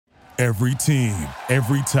Every team,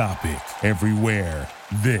 every topic, everywhere.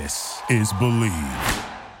 This is Believe.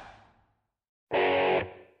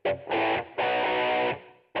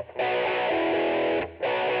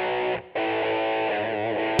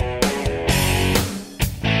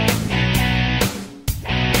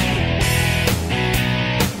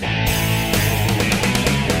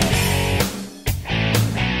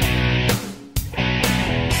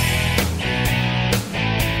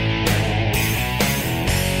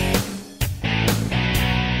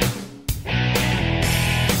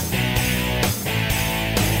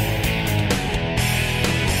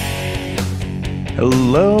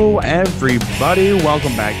 Hello, everybody.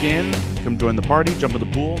 Welcome back in. Come join the party. Jump in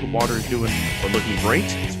the pool. The water is looking great.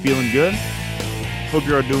 It's feeling good. Hope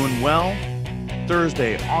you are doing well.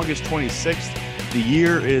 Thursday, August 26th. The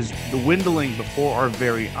year is dwindling before our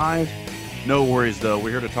very eyes. No worries, though.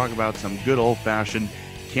 We're here to talk about some good old-fashioned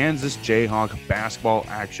Kansas Jayhawk basketball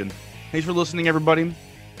action. Thanks for listening, everybody.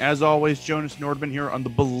 As always, Jonas Nordman here on the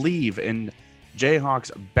Believe in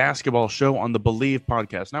Jayhawks basketball show on the Believe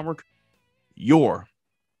Podcast Network. Your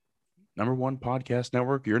number one podcast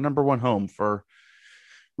network, your number one home for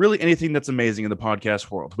really anything that's amazing in the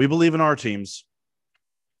podcast world. We believe in our teams.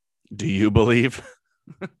 Do you believe?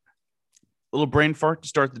 A little brain fart to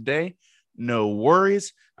start the day. No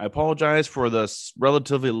worries. I apologize for the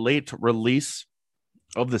relatively late release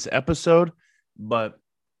of this episode, but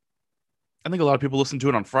I think a lot of people listen to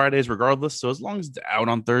it on Fridays regardless. So as long as it's out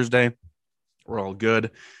on Thursday, we're all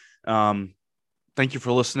good. Thank you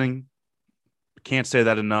for listening. Can't say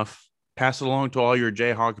that enough. Pass it along to all your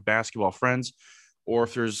Jayhawk basketball friends, or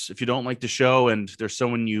if you don't like the show and there's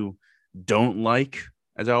someone you don't like,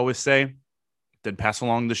 as I always say, then pass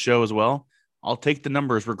along the show as well. I'll take the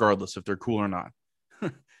numbers regardless if they're cool or not.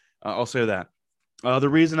 I'll say that. The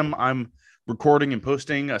reason I'm recording and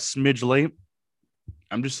posting a smidge late,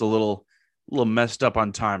 I'm just a little messed up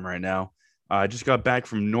on time right now. I just got back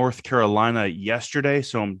from North Carolina yesterday,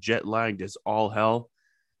 so I'm jet lagged as all hell.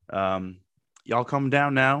 Y'all come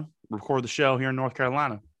down now, record the show here in North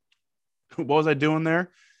Carolina. What was I doing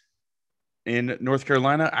there in North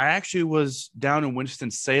Carolina? I actually was down in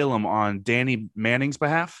Winston-Salem on Danny Manning's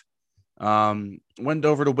behalf. Went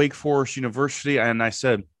over to Wake Forest University, and I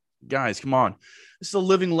said, guys, come on. This is a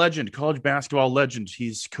living legend, college basketball legend.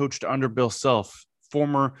 He's coached under Bill Self,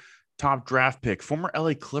 former top draft pick, former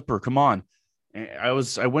LA Clipper. Come on. I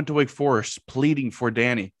went to Wake Forest pleading for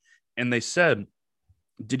Danny, and they said,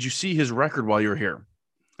 did you see his record while you were here?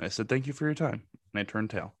 I said, thank you for your time. And I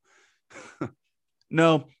turned tail.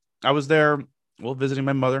 No, I was there, visiting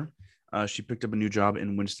my mother. She picked up a new job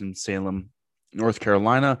in Winston-Salem, North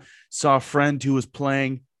Carolina. Saw a friend who was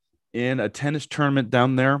playing in a tennis tournament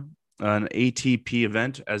down there, an ATP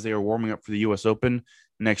event, as they are warming up for the U.S. Open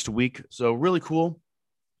next week. So really cool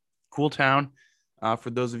town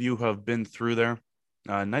for those of you who have been through there.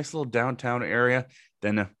 Nice little downtown area.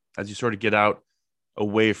 Then as you sort of get out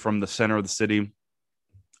away from the center of the city,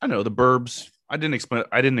 I know the burbs. I didn't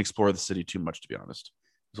explore the city too much, to be honest.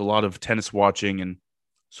 There's a lot of tennis watching and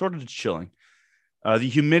sort of just chilling. The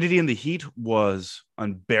humidity and the heat was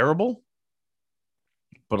unbearable,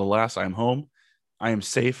 but alas, I am home. I am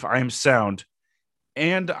safe. I am sound,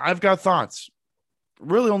 and I've got thoughts.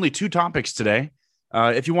 Really, only two topics today.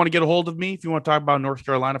 If you want to get a hold of me, if you want to talk about North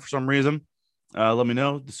Carolina for some reason, let me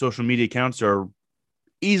know. The social media accounts are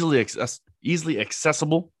easily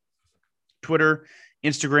accessible. Twitter,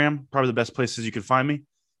 Instagram, probably the best places you can find me.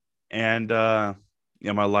 And my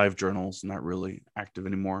live journal's not really active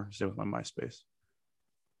anymore. Same with my MySpace.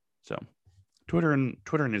 So Twitter and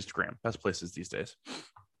Instagram, best places these days.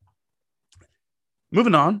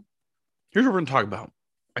 Moving on. Here's what we're going to talk about.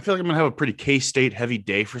 I feel like I'm going to have a pretty K-State heavy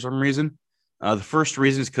day for some reason. The first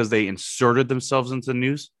reason is because they inserted themselves into the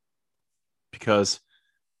news. Because,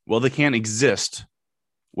 they can't exist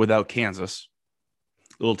without Kansas.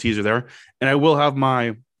 A little teaser there. And I will have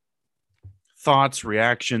my thoughts,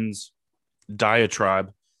 reactions,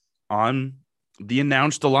 diatribe on the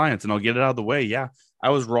announced alliance, and I'll get it out of the way. Yeah,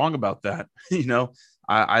 I was wrong about that.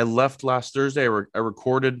 I left last Thursday. I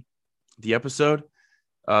recorded the episode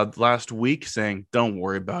last week saying, don't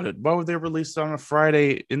worry about it. Why would they release it on a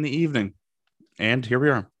Friday in the evening? And here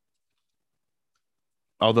we are.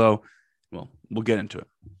 Although, we'll get into it.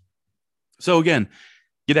 So again,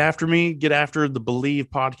 get after me. Get after the Believe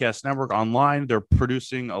Podcast Network online. They're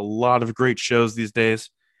producing a lot of great shows these days.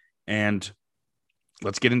 And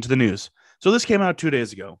let's get into the news. So this came out 2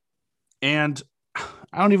 days ago. And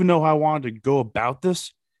I don't even know how I wanted to go about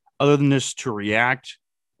this other than just to react,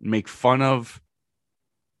 make fun of,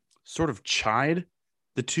 sort of chide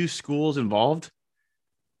the two schools involved.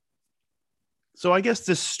 So I guess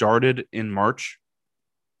this started in March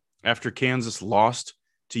after Kansas lost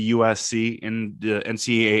to USC in the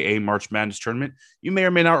NCAA March Madness tournament. You may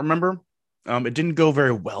or may not remember. It didn't go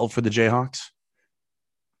very well for the Jayhawks.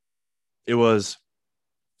 It was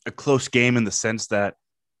a close game in the sense that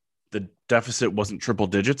the deficit wasn't triple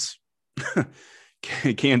digits.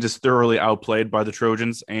 Kansas thoroughly outplayed by the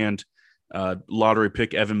Trojans and lottery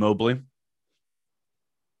pick Evan Mobley.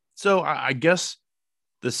 So I guess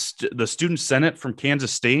the student senate from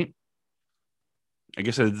Kansas State, I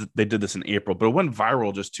guess they did this in April, but it went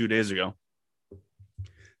viral just 2 days ago.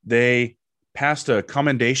 They passed a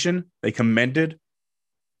commendation. They commended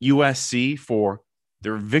USC for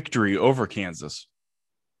their victory over Kansas.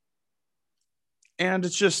 And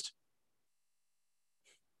it's just,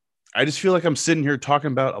 I just feel like I'm sitting here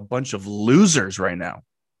talking about a bunch of losers right now.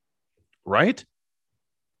 Right?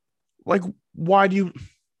 Like, why do you...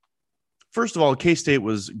 First of all, K-State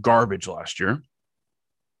was garbage last year.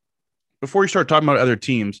 Before you start talking about other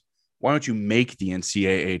teams, why don't you make the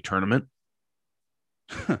NCAA tournament?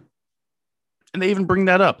 And they even bring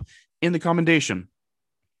that up in the commendation.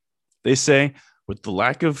 They say, with the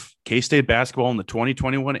lack of K-State basketball in the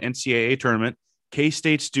 2021 NCAA tournament,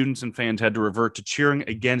 K-State students and fans had to revert to cheering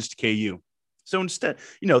against KU. So instead,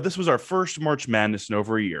 this was our first March Madness in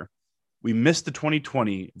over a year. We missed the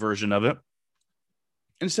 2020 version of it.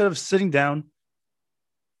 Instead of sitting down,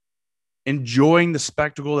 enjoying the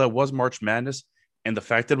spectacle that was March Madness and the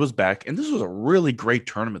fact that it was back, and this was a really great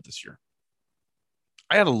tournament this year.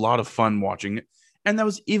 I had a lot of fun watching it, and that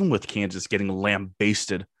was even with Kansas getting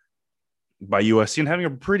lambasted by USC and having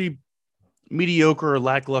a pretty mediocre or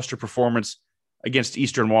lackluster performance against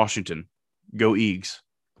Eastern Washington. Go Eags.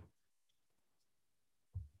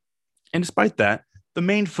 And despite that, the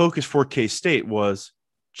main focus for K-State was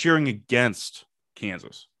cheering against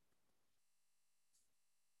Kansas.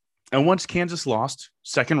 And once Kansas lost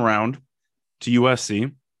second round to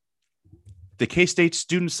USC, the K-State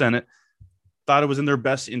Student Senate thought it was in their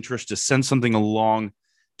best interest to send something along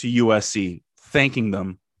to USC, thanking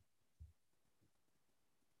them.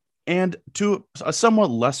 And to a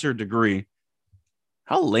somewhat lesser degree,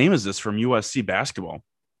 how lame is this from USC basketball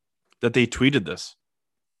that they tweeted this?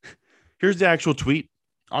 Here's the actual tweet,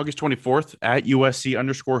 August 24th at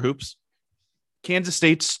USC_hoops. Kansas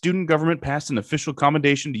State's student government passed an official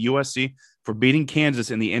commendation to USC for beating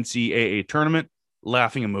Kansas in the NCAA tournament.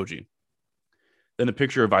 Laughing emoji. Then a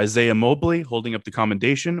picture of Isaiah Mobley holding up the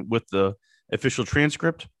commendation with the official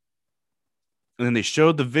transcript. And then they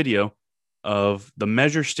showed the video of the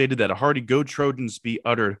measure stated that a hearty "Go Trojans" be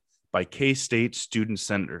uttered by K-State student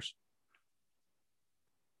senators.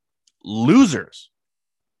 Losers.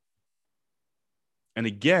 And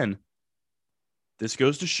again, this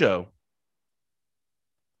goes to show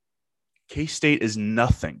K-State is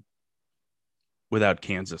nothing without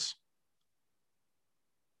Kansas.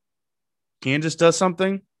 Kansas does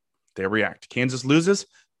something, they react. Kansas loses,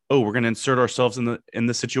 we're going to insert ourselves in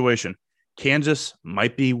the situation. Kansas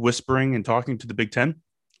might be whispering and talking to the Big Ten.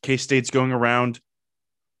 K-State's going around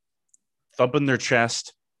thumping their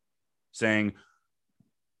chest, saying,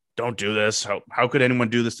 don't do this. How could anyone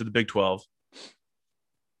do this to the Big 12?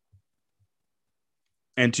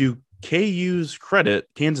 And to KU's credit,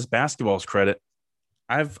 Kansas basketball's credit,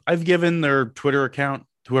 I've given their Twitter account,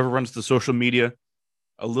 whoever runs the social media,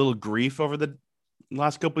 a little grief over the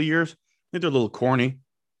last couple of years. I think they're a little corny.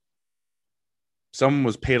 Someone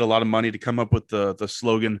was paid a lot of money to come up with the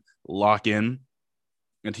slogan "Lock In"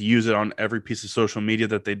 and to use it on every piece of social media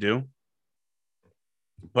that they do.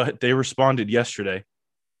 But they responded yesterday,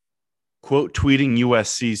 quote tweeting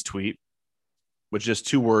USC's tweet, with just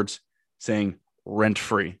 2 words saying "rent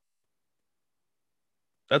free."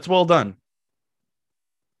 That's well done.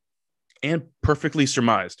 And perfectly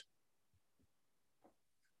surmised.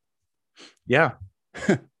 Yeah.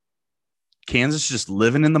 Kansas just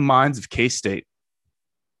living in the minds of K-State.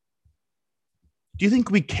 Do you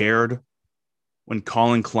think we cared when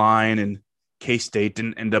Colin Klein and K-State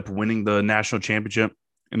didn't end up winning the national championship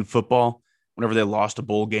in football whenever they lost a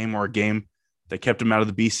bowl game or a game that kept them out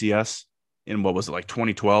of the BCS in, what was it, like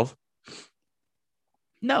 2012?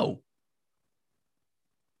 No.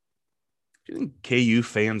 Do you think KU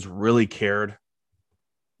fans really cared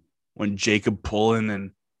when Jacob Pullen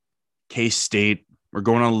and K-State were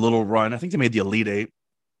going on a little run? I think they made the Elite Eight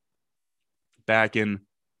back in,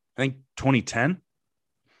 I think, 2010.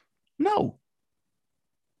 No.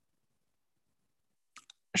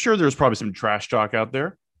 Sure, there's probably some trash talk out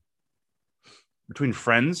there between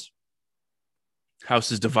friends.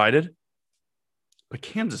 House is divided. But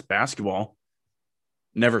Kansas basketball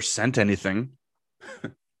never sent anything.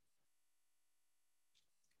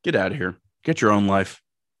 Get out of here. Get your own life.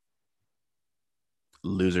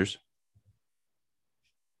 Losers.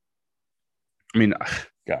 I mean,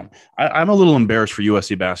 God, I'm a little embarrassed for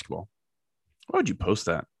USC basketball. Why would you post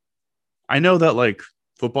that? I know that like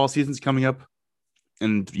football season's coming up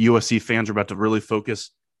and USC fans are about to really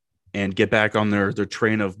focus and get back on their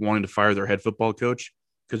train of wanting to fire their head football coach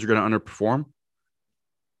because they're going to underperform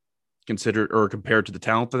considered or compared to the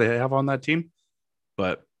talent that they have on that team.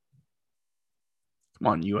 But come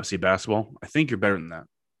on, USC basketball. I think you're better than that.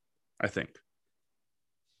 I think.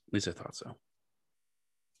 At least I thought so.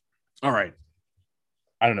 All right.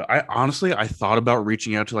 I don't know. I thought about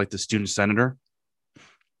reaching out to like the student senator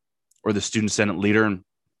or the student senate leader and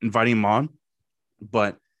inviting him on,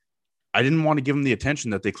 but I didn't want to give them the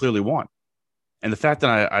attention that they clearly want. And the fact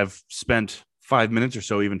that I've spent 5 minutes or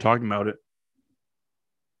so even talking about it,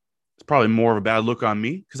 it's probably more of a bad look on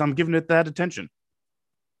me because I'm giving it that attention.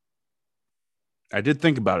 I did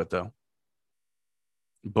think about it though,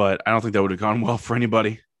 but I don't think that would have gone well for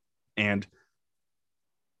anybody. And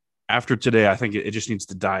after today, I think it just needs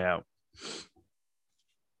to die out.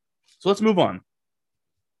 So let's move on.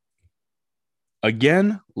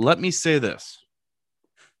 Again, let me say this.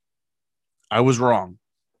 I was wrong.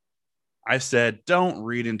 I said, don't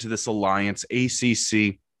read into this alliance,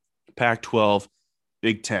 ACC, Pac-12,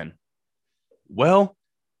 Big Ten. Well,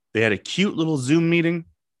 they had a cute little Zoom meeting.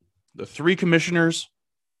 The three commissioners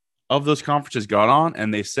of those conferences got on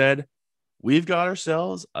and they said, we've got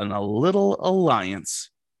ourselves a little alliance.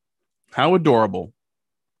 How adorable.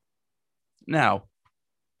 Now,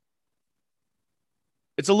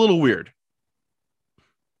 it's a little weird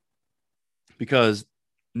because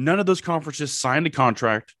none of those conferences signed a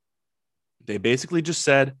contract. They basically just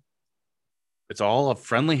said, it's all a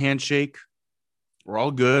friendly handshake. We're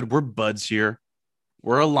all good. We're buds here.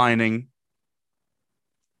 We're aligning.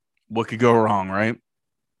 What could go wrong, right?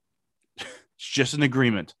 It's just an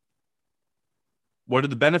agreement. What are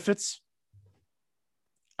the benefits?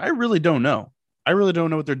 I really don't know. I really don't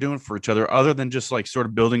know what they're doing for each other other than just like sort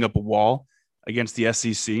of building up a wall against the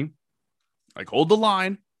SEC. Like, hold the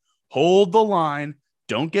line. Hold the line.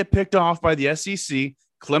 Don't get picked off by the SEC.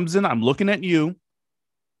 Clemson, I'm looking at you.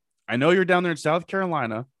 I know you're down there in South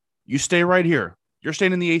Carolina. You stay right here. You're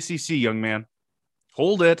staying in the ACC, young man.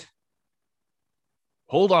 Hold it.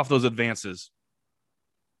 Hold off those advances.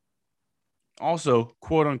 Also,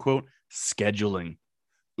 quote unquote, scheduling.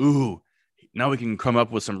 Ooh, now we can come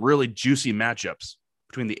up with some really juicy matchups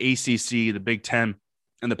between the ACC, the Big Ten,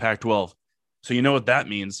 and the Pac-12. So you know what that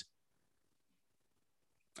means.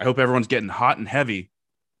 I hope everyone's getting hot and heavy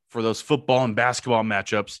for those football and basketball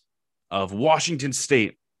matchups of Washington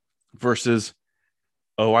State versus,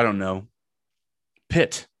 I don't know,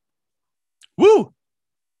 Pitt. Woo!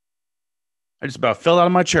 I just about fell out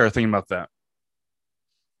of my chair thinking about that.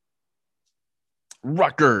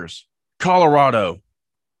 Rutgers, Colorado.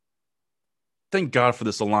 Thank God for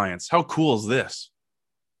this alliance. How cool is this?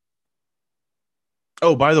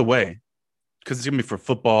 Oh, by the way, because it's going to be for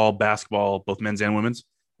football, basketball, both men's and women's,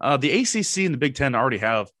 the ACC and the Big Ten already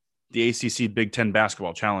have the ACC Big Ten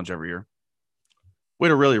Basketball Challenge every year. Way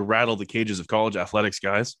to really rattle the cages of college athletics,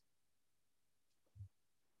 guys.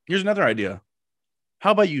 Here's another idea.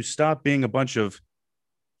 How about you stop being a bunch of,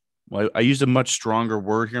 well, I used a much stronger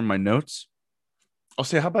word here in my notes. I'll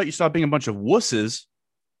say, how about you stop being a bunch of wusses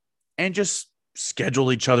and just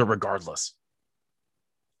schedule each other regardless?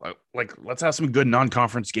 Like let's have some good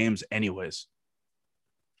non-conference games anyways.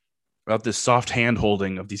 About this soft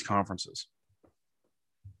hand-holding of these conferences.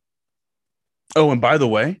 Oh, and by the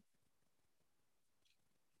way,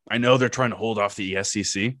 I know they're trying to hold off the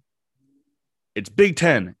SEC. It's Big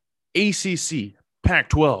Ten, ACC,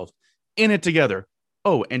 Pac-12, in it together.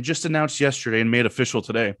 Oh, and just announced yesterday and made official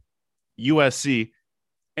today, USC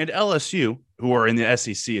and LSU, who are in the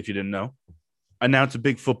SEC, if you didn't know, announced a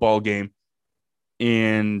big football game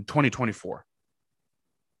in 2024,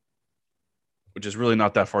 which is really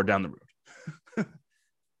not that far down the road.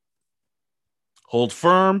 Hold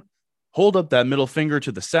firm. Hold up that middle finger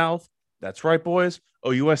to the south. That's right, boys. Oh,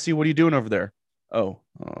 USC, what are you doing over there? Oh,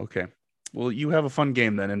 okay. Well, you have a fun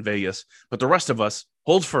game then in Vegas. But the rest of us,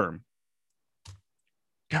 hold firm.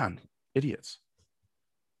 God, idiots.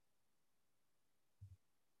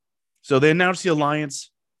 So they announced the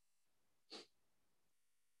alliance.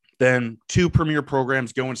 Then two premier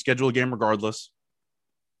programs go and schedule a game regardless.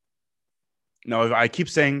 Now, I keep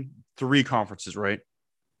saying three conferences, right?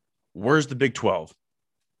 Where's the Big 12?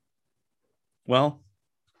 Well,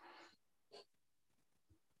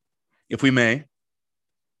 if we may,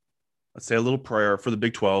 let's say a little prayer for the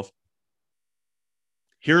Big 12.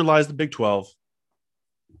 Here lies the Big 12,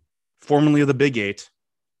 formerly of the Big 8.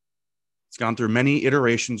 It's gone through many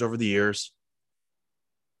iterations over the years.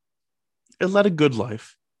 It led a good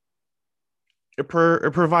life. It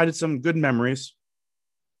provided some good memories.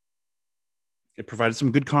 It provided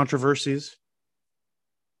some good controversies.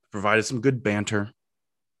 It provided some good banter.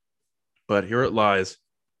 But here it lies.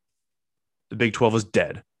 The Big 12 is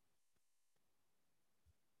dead.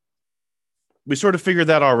 We sort of figured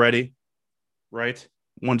that already, right?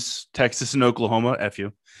 Once Texas and Oklahoma,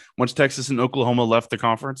 once Texas and Oklahoma left the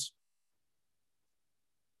conference.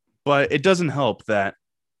 But it doesn't help that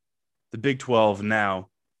the Big 12 now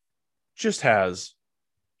just has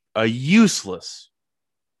a useless,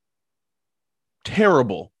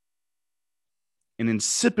 terrible, and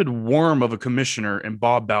insipid worm of a commissioner in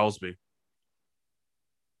Bob Bowlesby.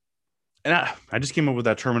 And I just came up with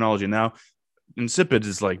that terminology now. Insipid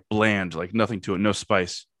is like bland, like nothing to it, no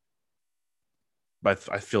spice. But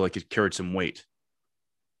I feel like it carried some weight.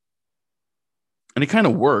 And it kind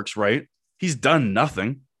of works, right? He's done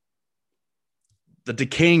nothing. The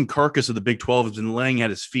decaying carcass of the Big 12 has been laying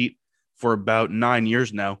at his feet for about 9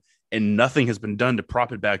 years now, and nothing has been done to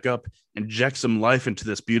prop it back up, inject some life into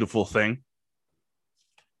this beautiful thing.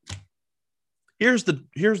 Here's the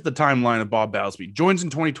timeline of Bob Bowlesby. Joins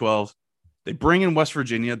in 2012. They bring in West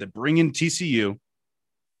Virginia. They bring in TCU.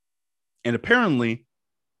 And apparently,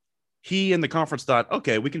 he and the conference thought,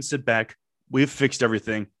 okay, we can sit back. We've fixed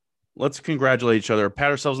everything. Let's congratulate each other,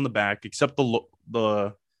 pat ourselves on the back, accept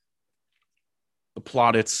the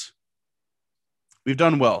plaudits. We've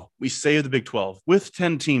done well. We saved the Big 12 with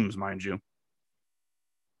 10 teams, mind you.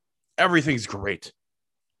 Everything's great.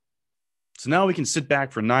 So now we can sit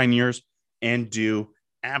back for 9 years and do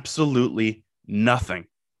absolutely nothing.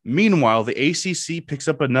 Meanwhile, the ACC picks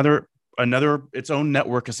up another its own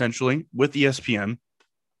network, essentially, with ESPN.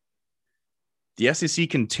 The SEC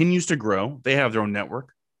continues to grow. They have their own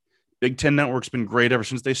network. Big Ten Network's been great ever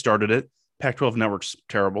since they started it. Pac-12 Network's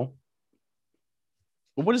terrible.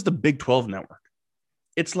 But what is the Big 12 Network?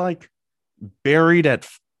 It's like buried at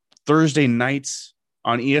Thursday nights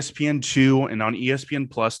on ESPN2 and on ESPN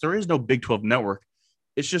Plus. There is no Big 12 Network.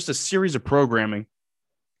 It's just a series of programming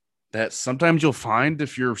that sometimes you'll find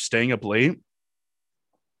if you're staying up late.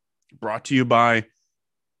 Brought to you by,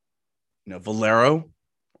 Valero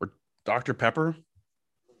or Dr. Pepper,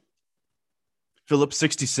 Phillips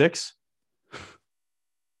 66.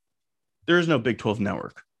 There is no Big 12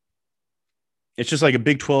 Network. It's just like a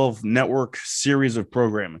Big 12 Network series of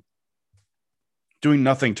programming, doing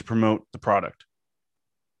nothing to promote the product.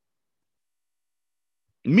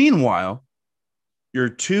 Meanwhile, your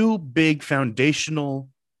two big foundational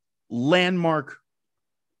landmark,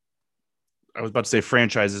 I was about to say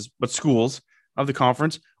franchises, but schools of the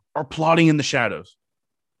conference are plotting in the shadows.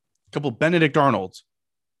 A couple Benedict Arnolds.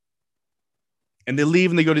 And they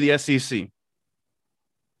leave and they go to the SEC.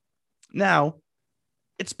 Now,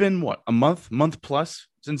 it's been a month plus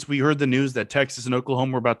since we heard the news that Texas and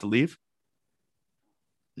Oklahoma were about to leave.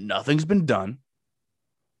 Nothing's been done.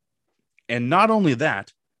 And not only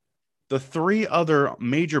that, the three other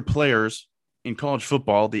major players in college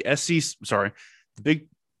football, the Big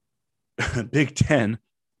Ten,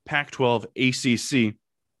 Pac-12, ACC,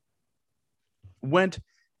 went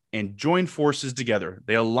and joined forces together.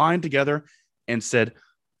 They aligned together and said,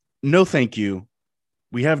 no, thank you.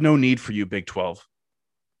 We have no need for you, Big 12.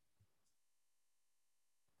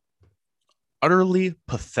 Utterly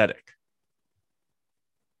pathetic.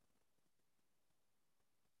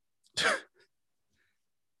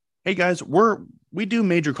 Hey guys, we do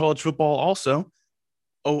major college football also.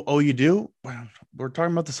 Oh, you do? Well, we're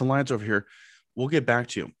talking about this alliance over here. We'll get back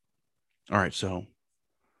to you. All right, so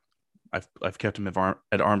I've kept him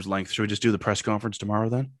at arm's length. Should we just do the press conference tomorrow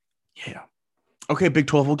then? Yeah. Okay, Big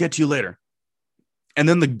 12, we'll get to you later. And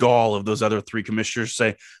then the gall of those other three commissioners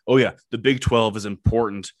say, oh yeah, the Big 12 is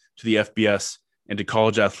important to the FBS and to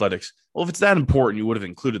college athletics. Well, if it's that important, you would have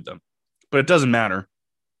included them. But it doesn't matter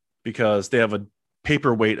because they have a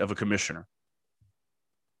paperweight of a commissioner.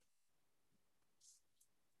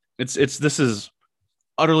 This is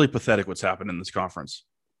utterly pathetic what's happened in this conference.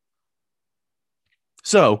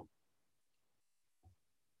 So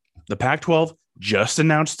the Pac-12 just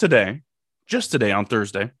announced today on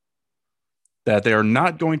Thursday, that they are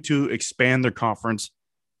not going to expand their conference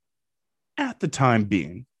at the time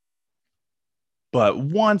being. But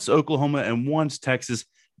once Oklahoma and once Texas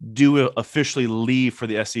do officially leave for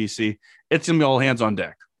the SEC, it's going to be all hands on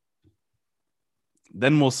deck.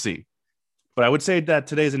 Then we'll see. But I would say that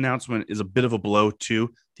today's announcement is a bit of a blow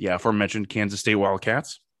to the aforementioned Kansas State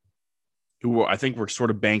Wildcats, who I think were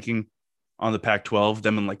sort of banking on the Pac-12,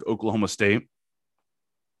 them and like Oklahoma State.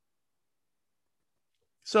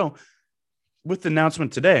 So with the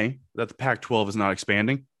announcement today that the Pac-12 is not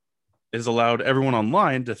expanding, it has allowed everyone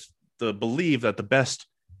online to believe that the best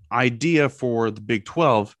idea for the Big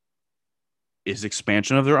 12 is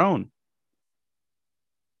expansion of their own.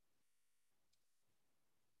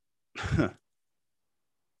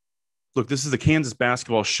 Look, this is the Kansas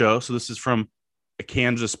basketball show, so this is from a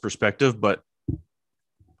Kansas perspective, but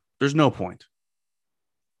there's no point.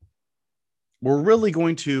 We're really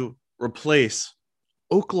going to replace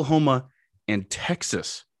Oklahoma and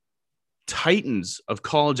Texas, titans of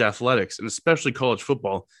college athletics, and especially college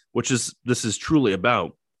football, which is this is truly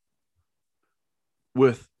about,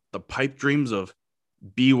 with the pipe dreams of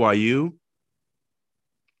BYU,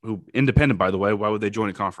 who independent, by the way. Why would they join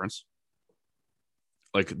a conference?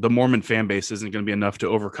 Like, the Mormon fan base isn't going to be enough to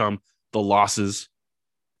overcome the losses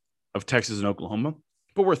of Texas and Oklahoma.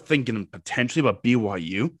 But we're thinking potentially about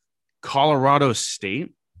BYU, Colorado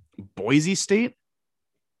State, Boise State.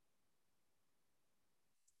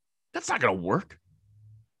 That's not going to work.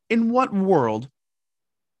 In what world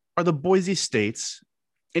are the Boise States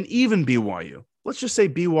and even BYU? Let's just say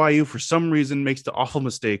BYU, for some reason, makes the awful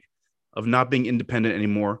mistake of not being independent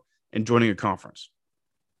anymore and joining a conference.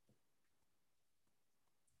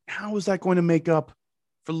 How is that going to make up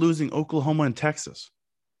for losing Oklahoma and Texas?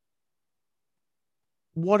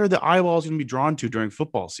 What are the eyeballs going to be drawn to during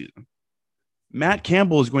football season? Matt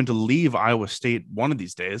Campbell is going to leave Iowa State one of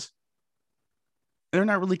these days. They're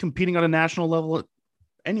not really competing on a national level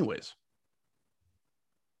anyways.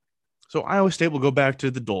 So Iowa State will go back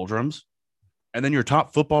to the doldrums. And then your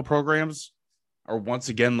top football programs are once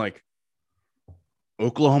again like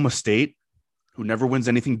Oklahoma State, who never wins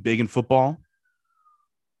anything big in football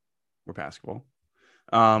or basketball.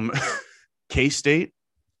 K-State,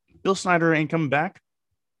 Bill Snyder ain't coming back.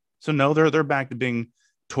 So no, they're back to being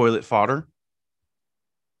toilet fodder.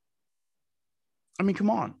 I mean, come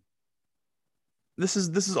on. This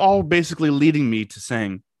is all basically leading me to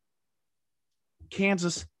saying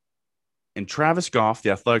Kansas and Travis Goff,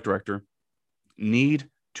 the athletic director, need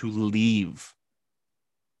to leave.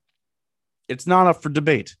 It's not up for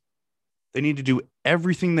debate. They need to do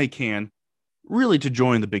everything they can, really, to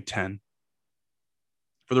join the Big Ten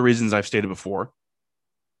for the reasons I've stated before.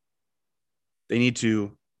 They need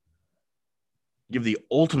to give the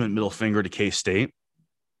ultimate middle finger to K-State.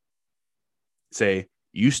 Say,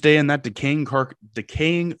 you stay in that decaying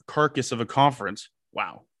carcass of a conference.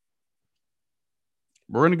 Wow.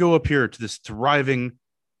 We're going to go up here to this thriving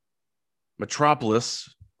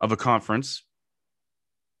metropolis of a conference.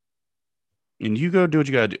 And you go do what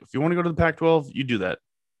you got to do. If you want to go to the Pac-12, you do that.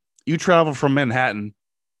 You travel from Manhattan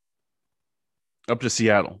up to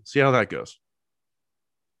Seattle. See how that goes.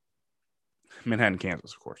 Manhattan,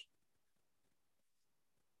 Kansas, of course.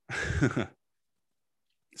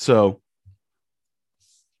 So,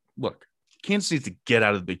 look, Kansas needs to get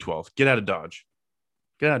out of the Big 12. Get out of Dodge.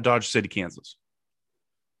 Get out of Dodge City, Kansas.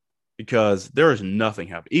 Because there is nothing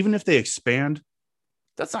happening. Even if they expand,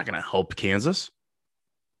 that's not going to help Kansas.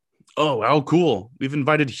 Oh, how cool. We've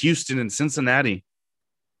invited Houston and Cincinnati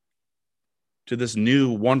to this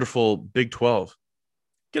new, wonderful Big 12.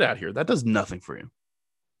 Get out of here. That does nothing for you.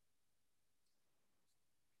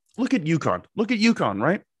 Look at UConn. Look at UConn,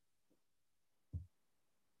 right?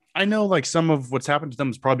 I know like some of what's happened to them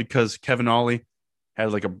is probably because Kevin Ollie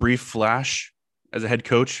had like a brief flash as a head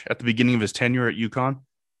coach at the beginning of his tenure at UConn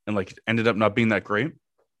and like ended up not being that great.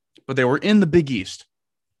 But they were in the Big East.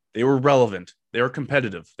 They were relevant. They were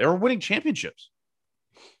competitive. They were winning championships.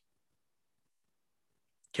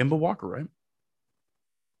 Kemba Walker, right?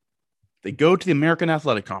 They go to the American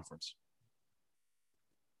Athletic Conference.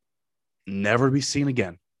 Never to be seen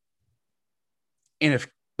again. And if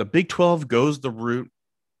the Big 12 goes the route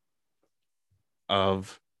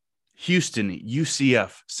of Houston,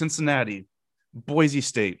 UCF, Cincinnati, Boise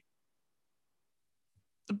State,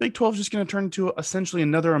 the Big 12 is just going to turn into essentially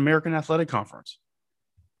another American Athletic Conference.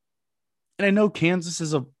 And I know Kansas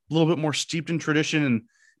is a little bit more steeped in tradition and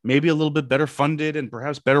maybe a little bit better funded and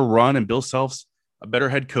perhaps better run, and Bill Self's a better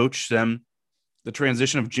head coach than the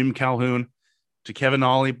transition of Jim Calhoun to Kevin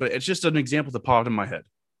Ollie, but it's just an example that popped in my head.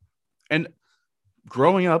 And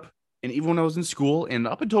growing up, and even when I was in school and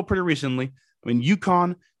up until pretty recently, I mean,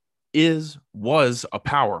 UConn was a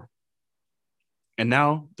power, and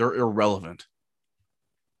now they're irrelevant.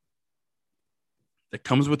 That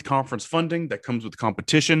comes with conference funding, that comes with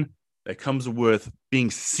competition, that comes with being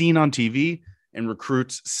seen on TV and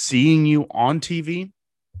recruits seeing you on TV.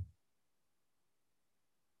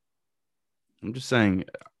 I'm just saying,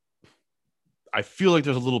 I feel like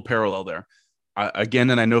there's a little parallel there. Again,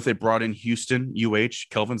 and I know if they brought in Houston,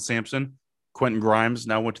 Kelvin Sampson, Quentin Grimes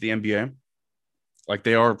now went to the NBA. Like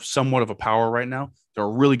they are somewhat of a power right now. They're a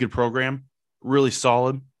really good program, really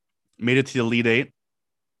solid. Made it to the Elite Eight.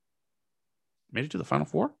 Made it to the Final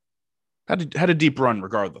Four. Had a deep run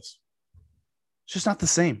regardless. It's just not the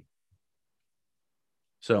same.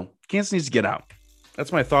 So Kansas needs to get out.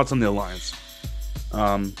 That's my thoughts on the Alliance.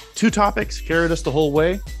 2 topics carried us the whole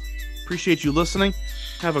way. Appreciate you listening.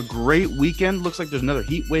 Have a great weekend. Looks like there's another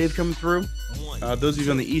heat wave coming through. Those of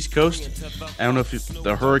you on the East Coast, I don't know if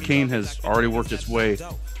the hurricane has already worked its way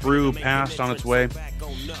through, passed, on its way.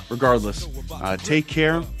 Regardless, take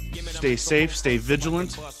care, stay safe, stay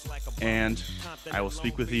vigilant, and I will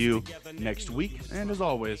speak with you next week. And as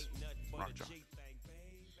always, rock chalk.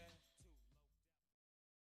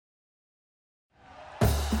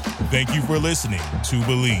 Thank you for listening to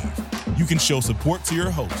Believe. You can show support to your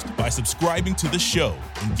host by subscribing to the show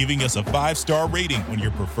and giving us a 5-star rating on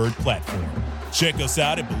your preferred platform. Check us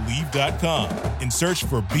out at Believe.com and search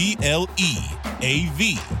for BLEAV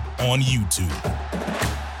on YouTube.